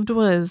loved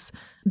was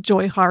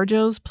Joy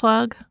Harjo's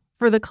plug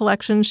for the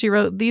collection. She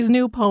wrote, "These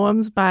new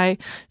poems by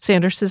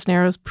Sandra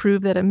Cisneros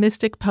prove that a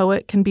mystic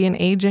poet can be an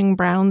aging,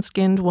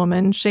 brown-skinned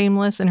woman,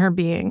 shameless in her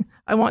being.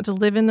 I want to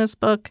live in this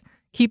book,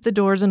 keep the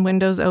doors and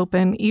windows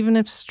open, even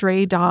if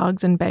stray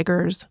dogs and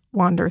beggars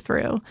wander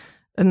through."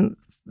 And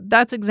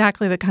that's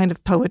exactly the kind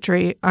of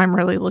poetry I'm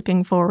really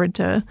looking forward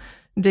to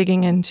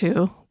digging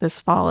into this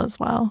fall as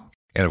well.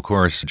 And of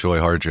course, Joy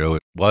Harjo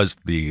was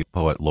the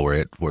poet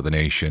laureate for the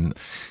nation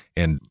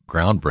and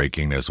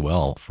groundbreaking as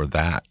well for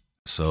that.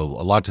 So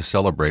a lot to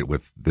celebrate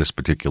with this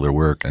particular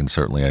work, and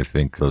certainly I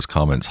think those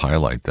comments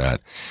highlight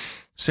that.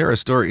 Sarah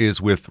Storr is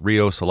with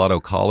Rio Salado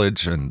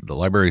College and the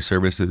Library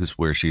Services,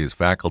 where she is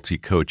faculty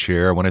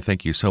co-chair. I want to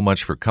thank you so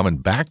much for coming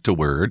back to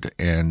Word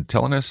and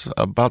telling us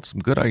about some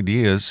good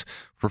ideas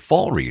for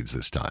fall reads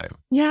this time.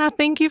 Yeah,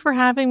 thank you for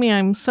having me.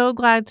 I'm so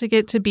glad to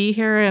get to be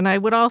here. And I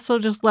would also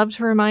just love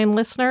to remind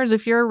listeners,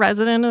 if you're a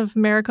resident of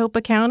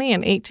Maricopa County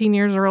and 18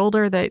 years or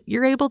older, that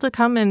you're able to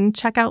come and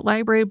check out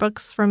library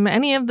books from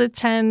any of the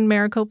 10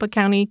 Maricopa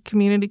County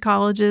community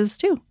colleges,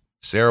 too.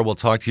 Sarah, we'll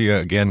talk to you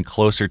again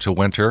closer to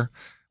winter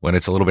when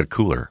it's a little bit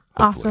cooler.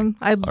 Hopefully. Awesome.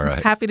 I'm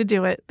happy to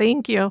do it.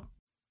 Thank you.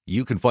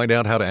 You can find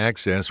out how to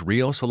access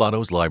Rio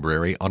Salado's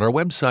library on our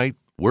website,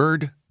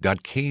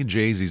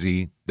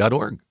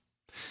 word.kjzz.org.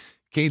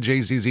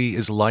 KJZZ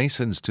is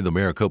licensed to the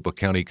Maricopa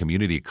County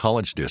Community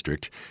College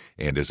District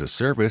and is a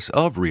service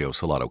of Rio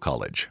Salado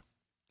College.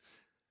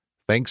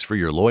 Thanks for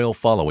your loyal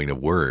following of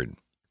Word.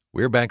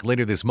 We're back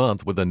later this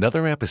month with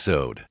another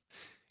episode.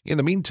 In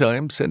the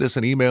meantime, send us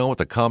an email with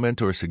a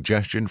comment or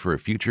suggestion for a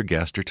future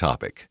guest or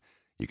topic.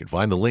 You can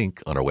find the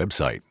link on our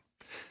website.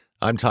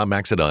 I'm Tom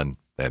Maxedon,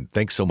 and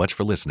thanks so much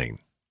for listening.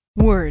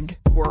 Word.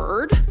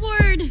 Word?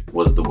 Word.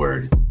 Was the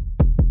word.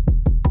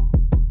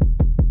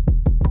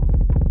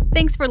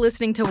 Thanks for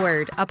listening to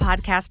Word, a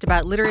podcast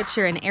about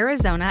literature in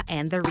Arizona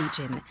and the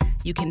region.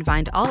 You can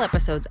find all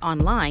episodes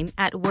online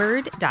at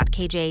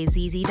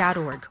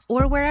word.kjzz.org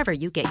or wherever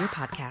you get your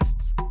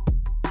podcasts.